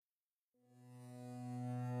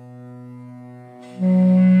Welcome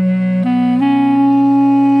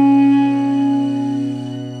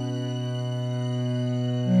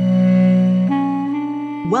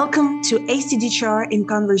to ACDHR in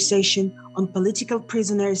Conversation on Political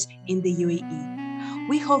Prisoners in the UAE.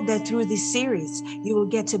 We hope that through this series, you will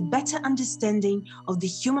get a better understanding of the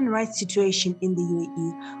human rights situation in the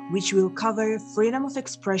UAE, which will cover freedom of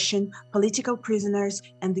expression, political prisoners,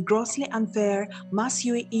 and the grossly unfair mass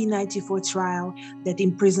UAE 94 trial that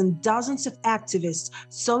imprisoned dozens of activists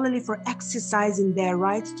solely for exercising their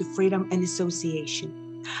rights to freedom and association.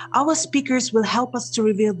 Our speakers will help us to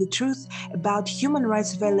reveal the truth about human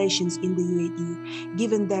rights violations in the UAE,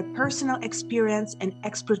 given their personal experience and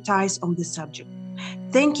expertise on the subject.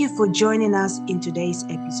 Thank you for joining us in today's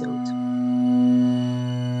episode.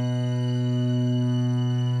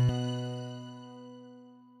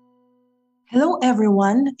 Hello,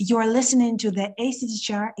 everyone. You are listening to the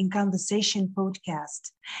ACDHR in Conversation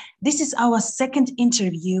podcast. This is our second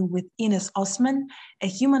interview with Ines Osman, a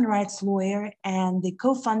human rights lawyer and the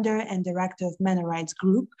co-founder and director of MENA Rights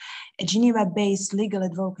Group, a Geneva-based legal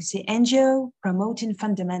advocacy NGO promoting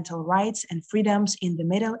fundamental rights and freedoms in the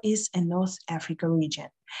Middle East and North Africa region.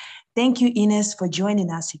 Thank you, Ines, for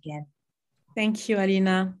joining us again. Thank you,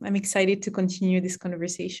 Alina. I'm excited to continue this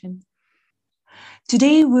conversation.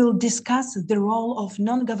 Today, we'll discuss the role of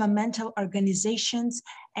non-governmental organizations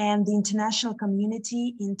and the international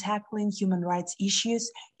community in tackling human rights issues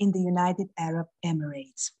in the United Arab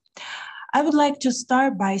Emirates. I would like to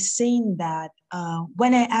start by saying that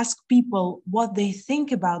when I ask people what they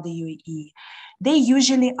think about the UAE, they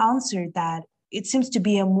usually answer that it seems to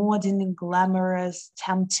be a modern, glamorous,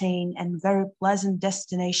 tempting, and very pleasant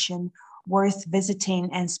destination worth visiting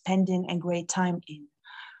and spending a great time in.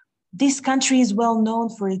 This country is well known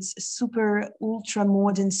for its super ultra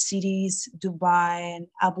modern cities, Dubai and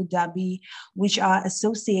Abu Dhabi, which are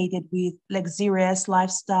associated with luxurious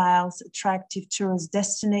lifestyles, attractive tourist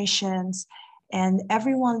destinations, and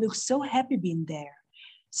everyone looks so happy being there.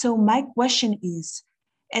 So my question is,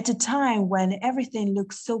 at a time when everything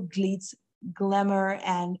looks so glitz, glamour,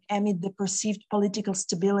 and amid the perceived political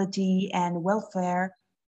stability and welfare,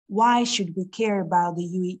 why should we care about the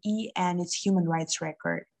UAE and its human rights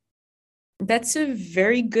record? That's a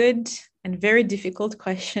very good and very difficult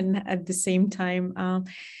question at the same time.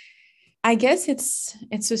 I guess it's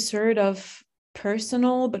a sort of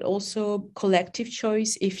personal, but also collective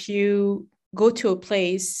choice. If you go to a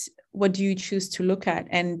place, what do you choose to look at?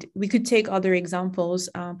 And we could take other examples.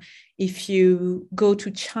 If you go to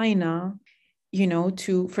China,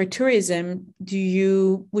 for tourism,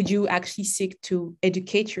 would you actually seek to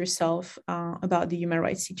educate yourself about the human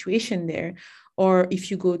rights situation there? Or if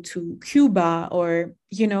you go to Cuba, or,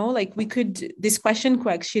 this question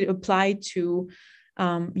could actually apply to,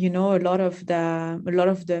 a lot of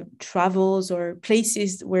the travels or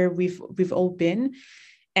places where we've all been.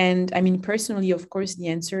 And I mean, personally, of course, the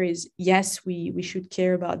answer is yes, we should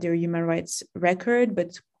care about their human rights record,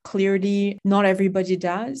 but clearly not everybody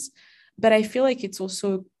does. But I feel like it's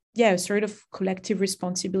also, a sort of collective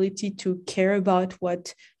responsibility to care about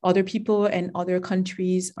what other people and other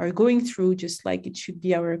countries are going through, just like it should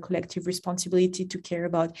be our collective responsibility to care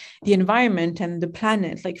about the environment and the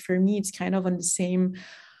planet. Like for me, it's kind of on the same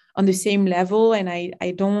level. And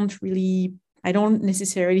I don't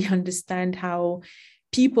necessarily understand how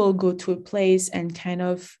people go to a place and kind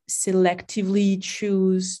of selectively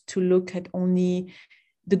choose to look at only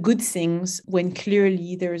the good things when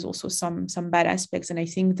clearly there is also some bad aspects. And I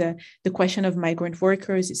think the question of migrant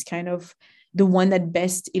workers is kind of the one that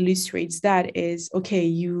best illustrates that. Is okay,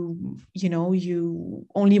 you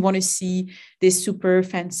only want to see this super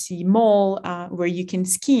fancy mall where you can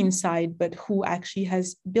ski inside, but who actually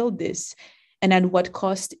has built this? And at what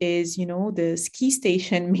cost is, the ski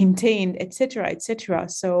station maintained, et cetera.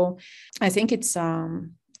 So I think it's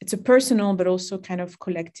a personal, but also kind of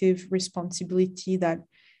collective responsibility that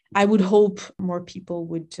I would hope more people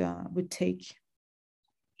would take.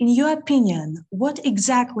 In your opinion, what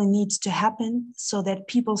exactly needs to happen so that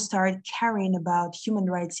people start caring about human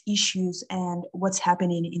rights issues and what's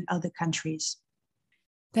happening in other countries?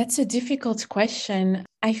 That's a difficult question.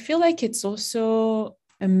 I feel like it's also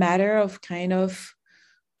a matter of kind of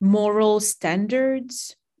moral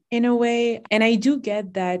standards in a way. And I do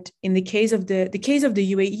get that in the case of the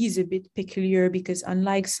UAE is a bit peculiar because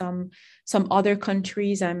unlike some other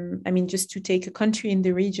countries, just to take a country in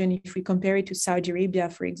the region, if we compare it to Saudi Arabia,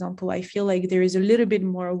 for example, I feel like there is a little bit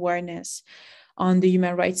more awareness on the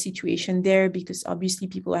human rights situation there, because obviously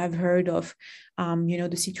people have heard of,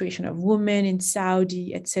 the situation of women in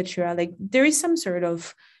Saudi, etc. Like there is some sort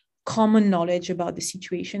of common knowledge about the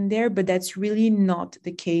situation there, but that's really not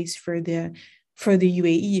the case for for the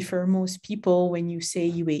UAE. For most people, when you say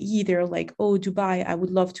UAE, they're like, oh, Dubai, I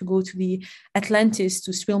would love to go to the Atlantis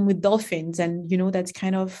to swim with dolphins. And, that's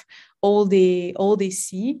kind of all they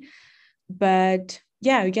see. But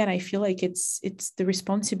yeah, again, I feel like it's the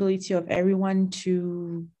responsibility of everyone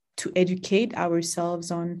to educate ourselves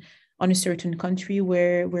on a certain country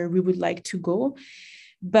where we would like to go.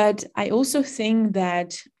 But I also think that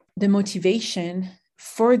the motivation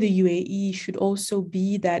for the UAE should also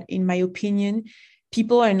be that, in my opinion,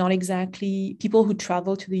 people who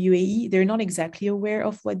travel to the UAE, they're not exactly aware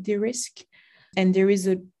of what they risk. And there is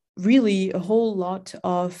really a whole lot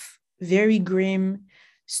of very grim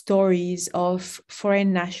stories of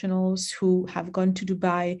foreign nationals who have gone to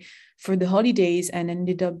Dubai for the holidays and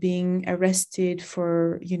ended up being arrested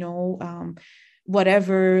for,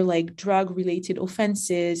 whatever, like drug-related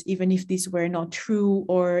offenses, even if these were not true,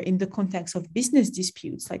 or in the context of business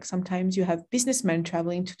disputes. Like sometimes you have businessmen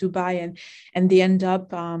traveling to Dubai and they end up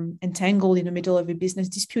entangled in the middle of a business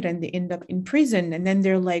dispute and they end up in prison. And then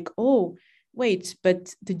they're like, oh, wait, but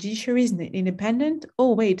the judiciary is independent?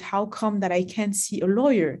 Oh, wait, how come that I can't see a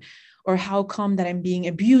lawyer? Or how come that I'm being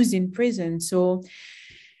abused in prison? So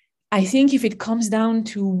I think if it comes down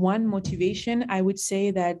to one motivation, I would say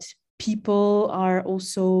that people are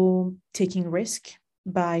also taking risk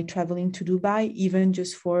by traveling to Dubai, even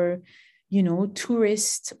just for,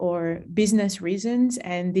 tourist or business reasons.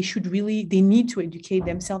 And they need to educate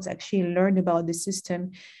themselves, actually learn about the system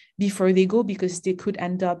before they go, because they could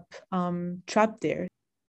end up trapped there.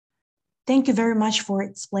 Thank you very much for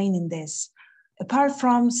explaining this. Apart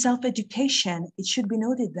from self-education, it should be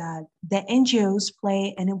noted that the NGOs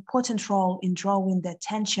play an important role in drawing the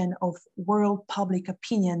attention of world public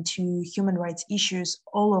opinion to human rights issues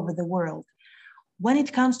all over the world. When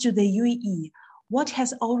it comes to the UAE, what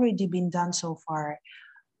has already been done so far?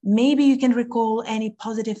 Maybe you can recall any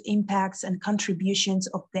positive impacts and contributions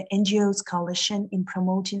of the NGOs coalition in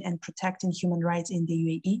promoting and protecting human rights in the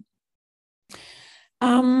UAE?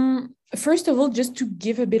 First of all, just to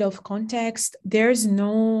give a bit of context, there's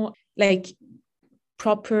no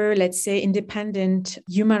proper, let's say, independent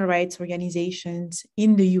human rights organizations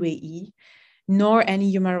in the UAE, nor any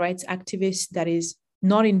human rights activist that is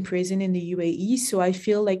not in prison in the UAE. So I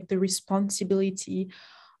feel like the responsibility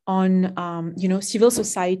on civil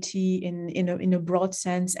society in a broad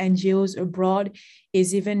sense, NGOs abroad,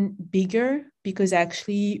 is even bigger, because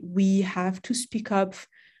actually we have to speak up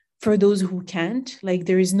for those who can't. Like,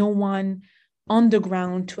 there is no one on the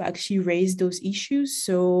ground to actually raise those issues.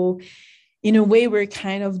 So in a way, we're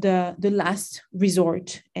kind of the last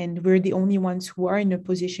resort, and we're the only ones who are in a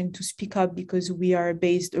position to speak up, because we are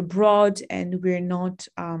based abroad and we're not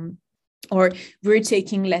or we're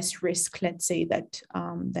taking less risk, let's say, that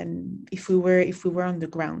than if we were on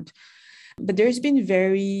the ground. But there's been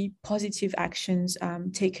very positive actions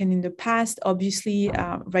taken in the past. Obviously,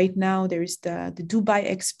 right now there is the Dubai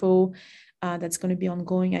Expo that's going to be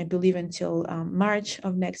ongoing, I believe, until March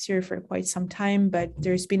of next year, for quite some time. But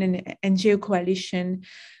there's been an NGO coalition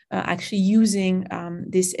actually using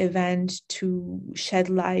this event to shed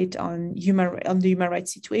light on the human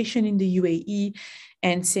rights situation in the UAE,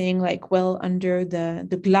 and saying, like, well, under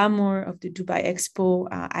the glamour of the Dubai Expo,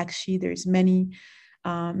 actually there's many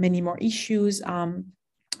more issues.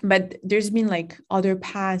 But there's been other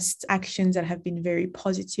past actions that have been very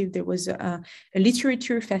positive. There was a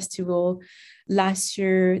literature festival last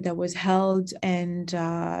year that was held, and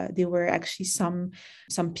there were actually some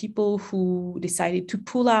people who decided to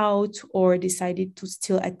pull out or decided to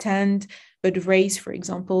still attend, but raise, for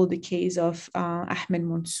example, the case of Ahmed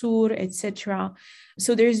Mansour, etc.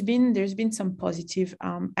 So there's been some positive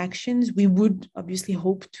actions. We would obviously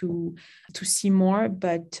hope to see more,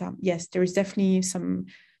 but yes, there's definitely some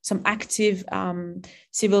active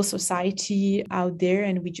civil society out there,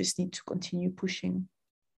 and we just need to continue pushing.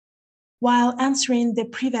 While answering the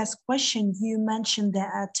previous question, you mentioned the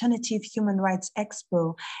Alternative Human Rights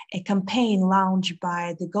Expo, a campaign launched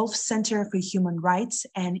by the Gulf Center for Human Rights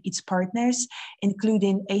and its partners,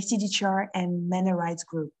 including ACDHR and MENA Rights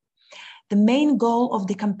Group. The main goal of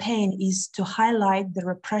the campaign is to highlight the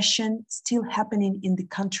repression still happening in the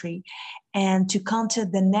country and to counter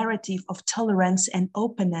the narrative of tolerance and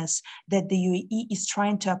openness that the UAE is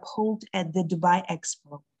trying to uphold at the Dubai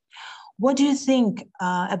Expo. What do you think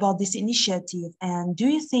about this initiative, and do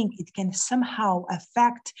you think it can somehow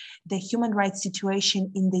affect the human rights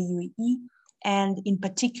situation in the UAE, and in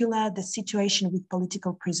particular the situation with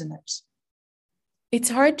political prisoners?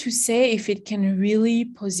 It's hard to say if it can really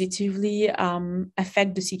positively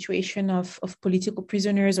affect the situation of political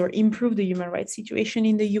prisoners or improve the human rights situation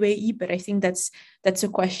in the UAE. But I think that's a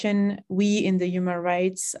question we in the human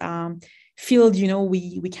rights field,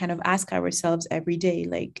 we kind of ask ourselves every day,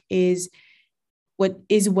 like, is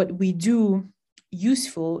what we do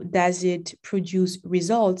useful? Does it produce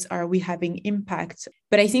results? Are we having impact?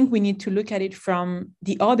 But I think we need to look at it from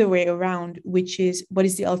the other way around, which is, what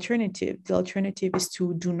is the alternative? The alternative is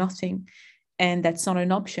to do nothing. And that's not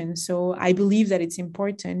an option. So I believe that it's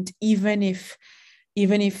important, even if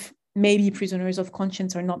maybe prisoners of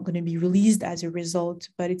conscience are not going to be released as a result,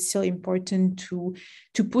 but it's still important to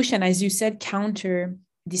push, and as you said, counter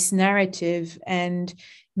this narrative and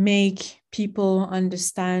make people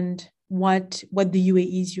understand what the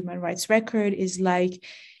UAE's human rights record is like.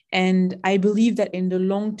 And I believe that in the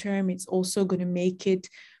long term, it's also going to make it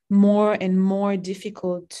more and more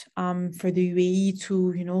difficult for the UAE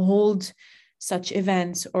to, hold such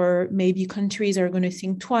events, or maybe countries are going to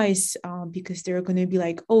think twice because they're going to be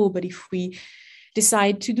like, oh, but if we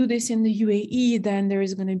decide to do this in the UAE, then there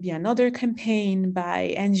is going to be another campaign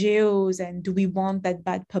by NGOs, and do we want that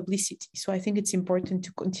bad publicity? So I think it's important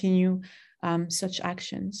to continue such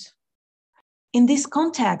actions. In this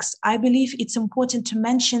context, I believe it's important to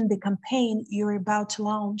mention the campaign you're about to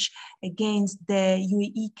launch against the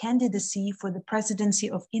UAE candidacy for the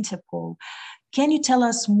presidency of Interpol. Can you tell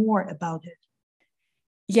us more about it?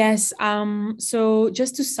 Yes. So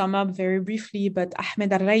just to sum up very briefly, but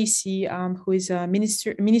Ahmed Al-Raisi, who is a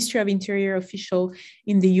Ministry of Interior official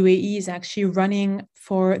in the UAE, is actually running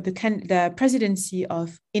for the presidency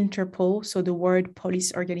of Interpol, so the World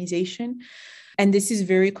Police Organization. And this is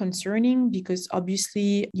very concerning because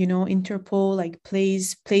obviously, Interpol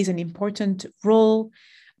plays an important role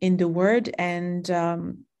in the world, and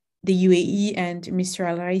the UAE and Mr.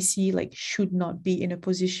 Al-Raisi should not be in a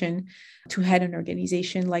position to head an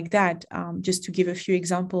organization like that. Just to give a few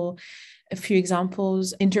examples,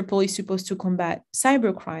 Interpol is supposed to combat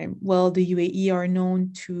cybercrime. Well, the UAE are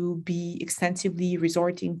known to be extensively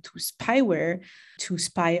resorting to spyware to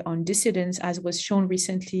spy on dissidents, as was shown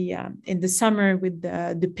recently in the summer with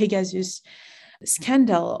the Pegasus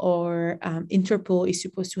scandal. Or Interpol is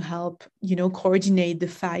supposed to help, coordinate the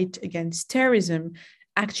fight against terrorism,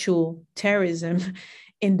 actual terrorism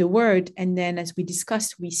in the world. And then, as we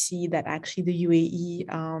discussed, we see that actually the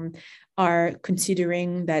UAE are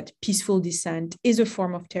considering that peaceful dissent is a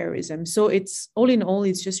form of terrorism. So it's all in all,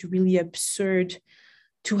 it's just really absurd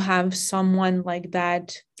to have someone like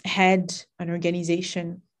that head an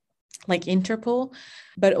organization like Interpol.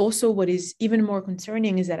 But also what is even more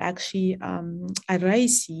concerning is that actually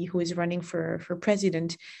Al-Raisi, who is running for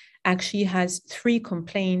president, actually has 3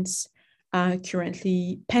 complaints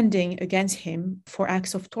currently pending against him for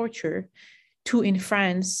acts of torture, 2 in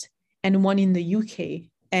France and 1 in the UK.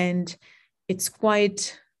 And it's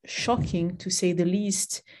quite shocking, to say the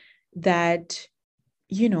least, that,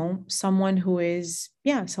 someone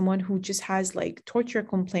who just has torture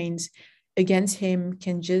complaints against him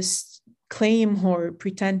can just claim or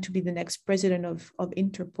pretend to be the next president of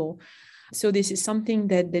Interpol. So this is something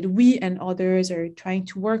that we and others are trying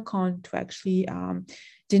to work on, to actually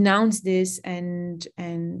denounce this and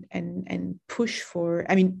push for,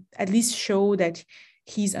 at least show that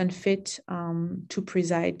he's unfit to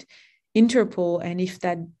preside Interpol. And if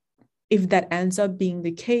that ends up being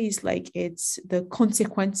the case, the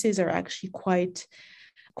consequences are actually quite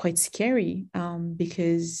scary,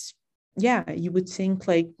 because you would think,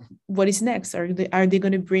 what is next? Are they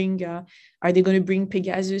going to bring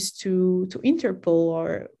Pegasus to Interpol,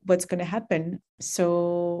 or what's going to happen?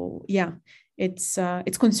 So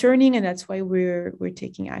it's concerning, and that's why we're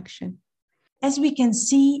taking action. As we can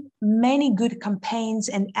see, many good campaigns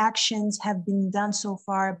and actions have been done so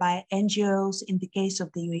far by NGOs in the case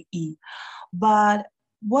of the UAE. But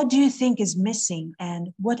what do you think is missing,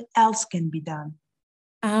 and what else can be done?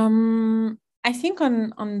 I think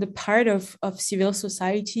on the part of civil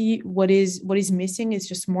society, what is missing is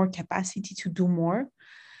just more capacity to do more,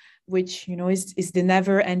 which is the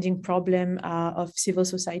never-ending problem of civil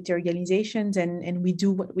society organizations, and we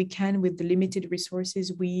do what we can with the limited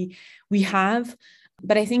resources we have.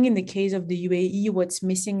 But I think in the case of the UAE, what's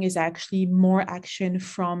missing is actually more action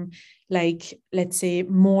from, let's say,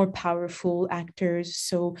 more powerful actors.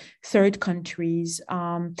 So third countries,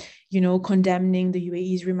 condemning the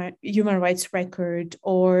UAE's human rights record,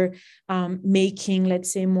 or making,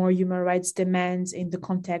 let's say, more human rights demands in the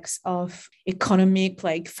context of economic,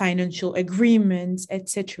 financial agreements,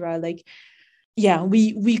 etc.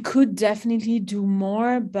 We could definitely do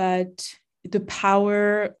more, but the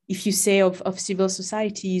power, if you say, of civil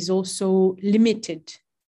society is also limited,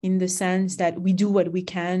 in the sense that we do what we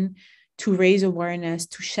can to raise awareness,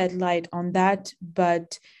 to shed light on that,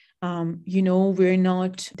 but We're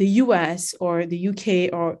not the US or the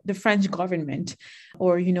UK or the French government,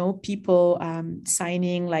 or people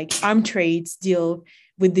signing like arm trades deal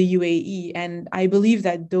with the UAE. And I believe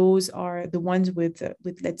that those are the ones with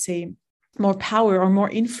let's say more power or more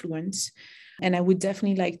influence. And I would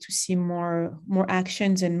definitely like to see more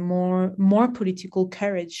actions and more political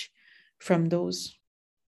courage from those.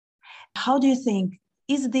 How do you think,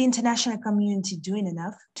 is the international community doing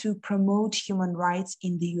enough to promote human rights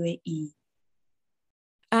in the UAE?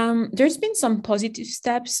 There's been some positive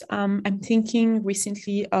steps. I'm thinking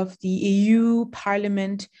recently of the EU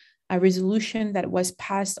Parliament, a resolution that was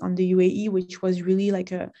passed on the UAE, which was really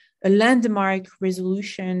like a landmark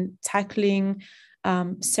resolution tackling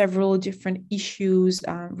several different issues,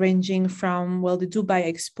 ranging from, the Dubai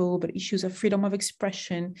Expo, but issues of freedom of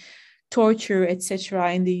expression, torture,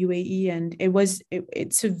 etc. in the UAE. And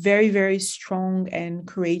it's a very, very strong and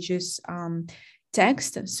courageous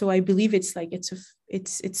text. So I believe it's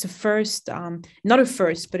a first, not a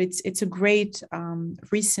first, but it's a great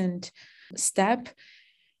recent step.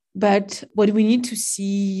 But what we need to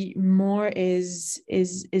see more is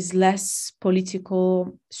less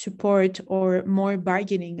political support or more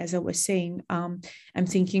bargaining, as I was saying. I'm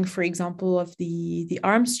thinking, for example, of the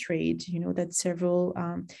arms trade, that several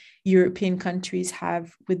European countries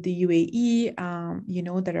have with the UAE,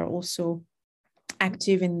 that are also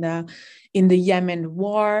active in the Yemen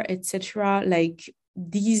war, etc. Like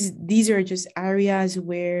these are just areas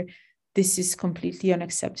where this is completely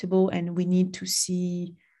unacceptable, and we need to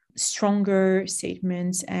see stronger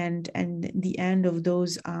statements and the end of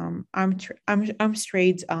those arms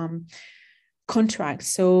trade contracts.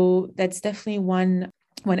 So that's definitely one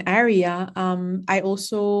area. I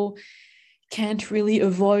also can't really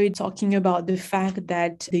avoid talking about the fact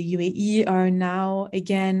that the UAE are now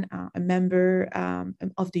again a member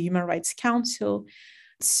of the Human Rights Council.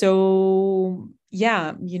 So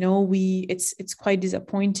yeah, it's quite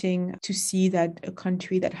disappointing to see that a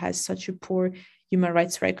country that has such a poor human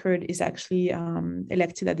rights record is actually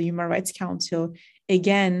elected at the Human Rights Council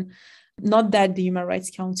again. Not that the Human Rights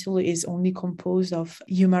Council is only composed of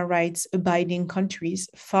human rights abiding countries,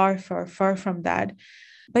 far, far, far from that.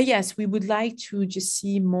 But yes, we would like to just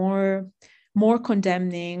see more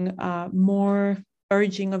condemning, more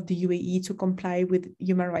urging of the UAE to comply with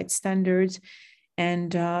human rights standards.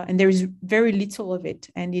 And there is very little of it.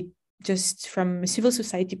 And it just, from a civil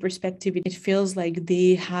society perspective, it feels like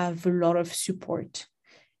they have a lot of support,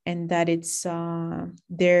 and that it's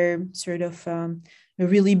they're sort of a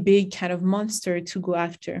really big kind of monster to go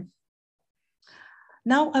after.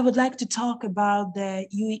 Now, I would like to talk about the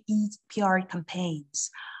UAE PR campaigns.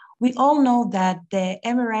 We all know that the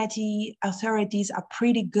Emirati authorities are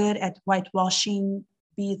pretty good at whitewashing,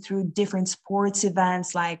 be it through different sports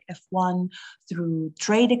events like F1, through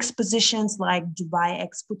trade expositions like Dubai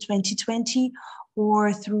Expo 2020,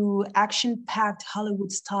 or through action-packed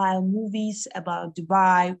Hollywood-style movies about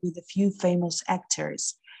Dubai with a few famous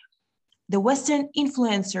actors. The Western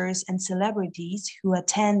influencers and celebrities who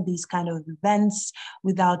attend these kind of events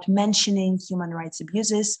without mentioning human rights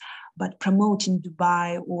abuses, but promoting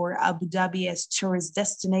Dubai or Abu Dhabi as tourist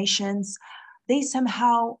destinations, they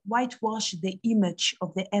somehow whitewash the image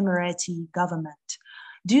of the Emirati government.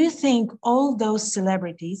 Do you think all those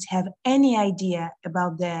celebrities have any idea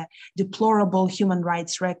about the deplorable human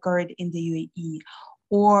rights record in the UAE,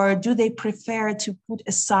 or do they prefer to put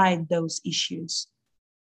aside those issues?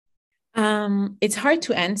 It's hard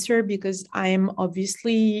to answer because I'm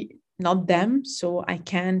obviously not them, so I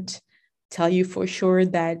can't tell you for sure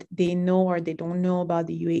that they know or they don't know about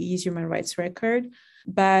the UAE's human rights record.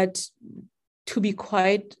 But to be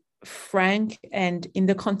quite frank, and in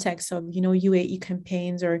the context of UAE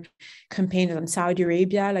campaigns or campaigns on Saudi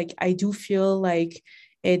Arabia, like I do feel like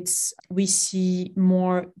we see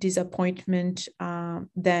more disappointment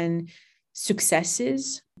than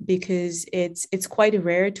successes, because it's quite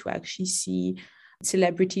rare to actually see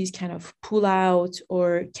celebrities kind of pull out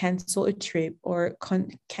or cancel a trip or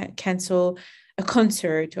cancel a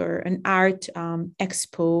concert or an art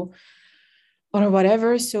expo or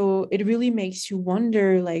whatever. So it really makes you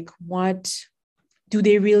wonder, like, what do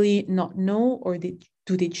they really not know, or do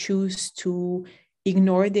they choose to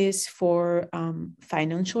ignore this for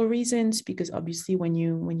financial reasons? Because obviously when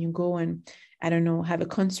you go and, I don't know, have a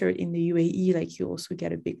concert in the UAE, like you also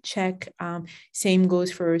get a big check. Same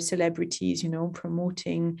goes for celebrities,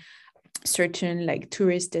 promoting certain like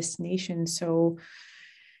tourist destinations. So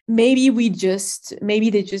maybe they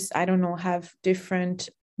just, I don't know, have different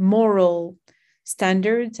moral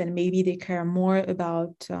standards, and maybe they care more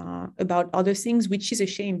about other things, which is a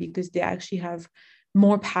shame because they actually have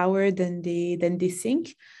more power than they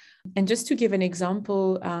think. And just to give an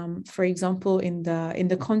example, for example, in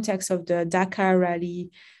the context of the Dakar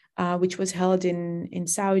rally, which was held in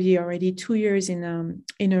Saudi already 2 years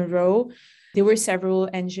in a row, there were several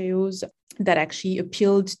NGOs that actually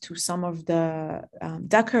appealed to some of the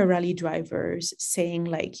Dakar rally drivers, saying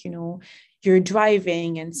like, you're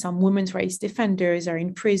driving and some women's rights defenders are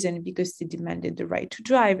in prison because they demanded the right to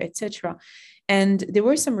drive, etc. And there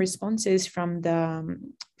were some responses from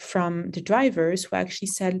the drivers who actually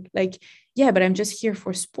said like, yeah, but I'm just here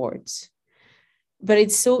for sports. But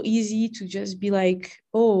it's so easy to just be like,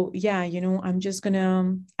 oh yeah, I'm just there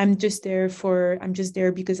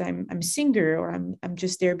because I'm a singer, or I'm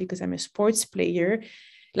just there because I'm a sports player.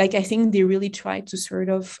 Like, I think they really try to sort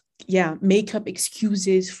of, make up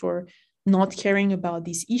excuses for not caring about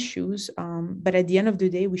these issues. But at the end of the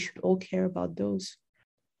day, we should all care about those.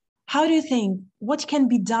 How do you think, what can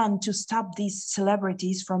be done to stop these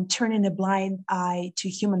celebrities from turning a blind eye to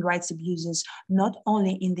human rights abuses, not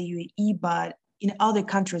only in the UAE, but in other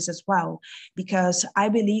countries as well? Because I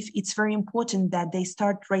believe it's very important that they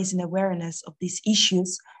start raising awareness of these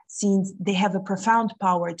issues, since they have a profound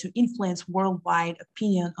power to influence worldwide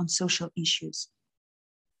opinion on social issues.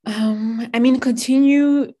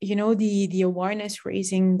 Continue, the awareness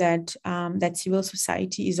raising that that civil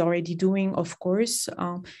society is already doing, of course.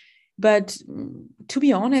 But to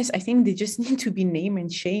be honest, I think they just need to be named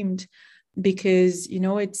and shamed, because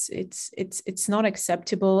it's not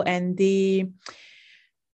acceptable. And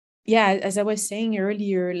as I was saying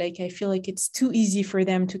earlier, like, I feel like it's too easy for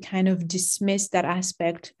them to kind of dismiss that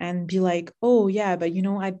aspect and be like, oh yeah, but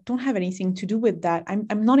I don't have anything to do with that.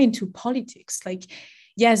 I'm not into politics. Like,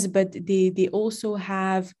 yes, but they also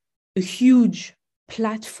have a huge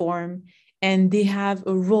platform, and they have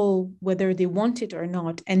a role whether they want it or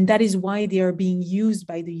not. And that is why they are being used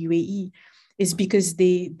by the UAE, is because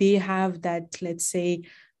they have that, let's say,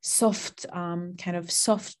 soft /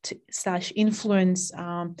 influence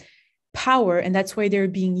power, and that's why they're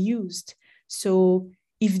being used. So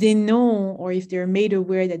if they know, or if they're made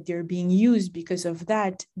aware that they're being used because of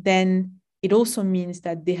that, then it also means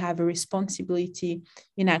that they have a responsibility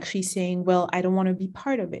in actually saying, well, I don't want to be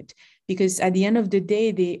part of it. Because at the end of the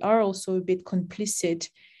day, they are also a bit complicit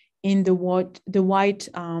in the white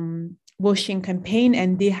washing campaign,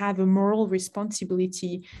 and they have a moral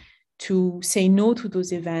responsibility to say no to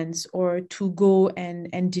those events, or to go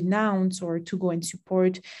and denounce, or to go and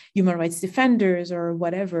support human rights defenders or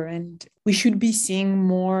whatever. And we should be seeing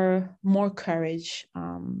more courage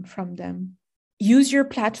from them. Use your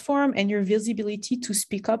platform and your visibility to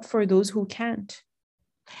speak up for those who can't.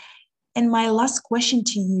 And my last question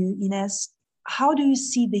to you, Ines, how do you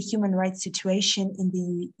see the human rights situation in the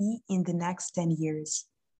UAE in the next 10 years?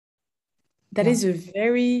 That is a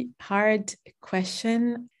very hard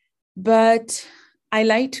question, but I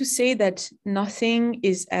like to say that nothing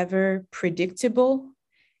is ever predictable.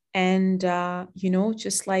 And,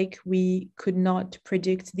 just like we could not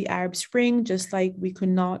predict the Arab Spring, just like we could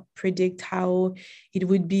not predict how it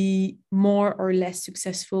would be more or less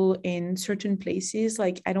successful in certain places,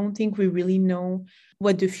 like, I don't think we really know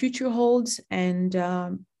what the future holds. And,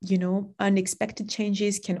 unexpected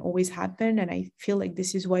changes can always happen. And I feel like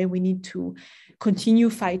this is why we need to continue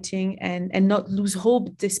fighting and not lose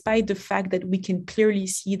hope, despite the fact that we can clearly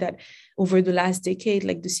see that over the last decade,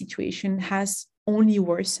 like, the situation has only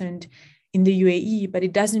worsened in the UAE, but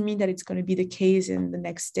it doesn't mean that it's going to be the case in the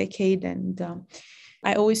next decade. And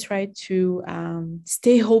I always try to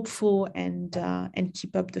stay hopeful and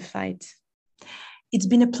keep up the fight. It's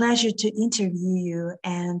been a pleasure to interview you.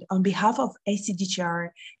 And on behalf of ACDGR,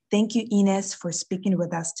 thank you, Ines, for speaking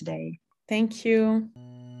with us today. Thank you.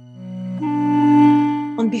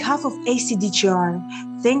 On behalf of ACDGR,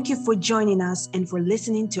 thank you for joining us and for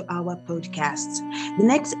listening to our podcast. The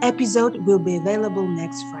next episode will be available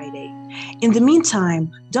next Friday. In the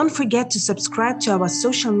meantime, don't forget to subscribe to our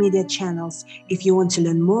social media channels if you want to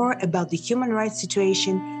learn more about the human rights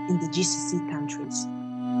situation in the GCC countries.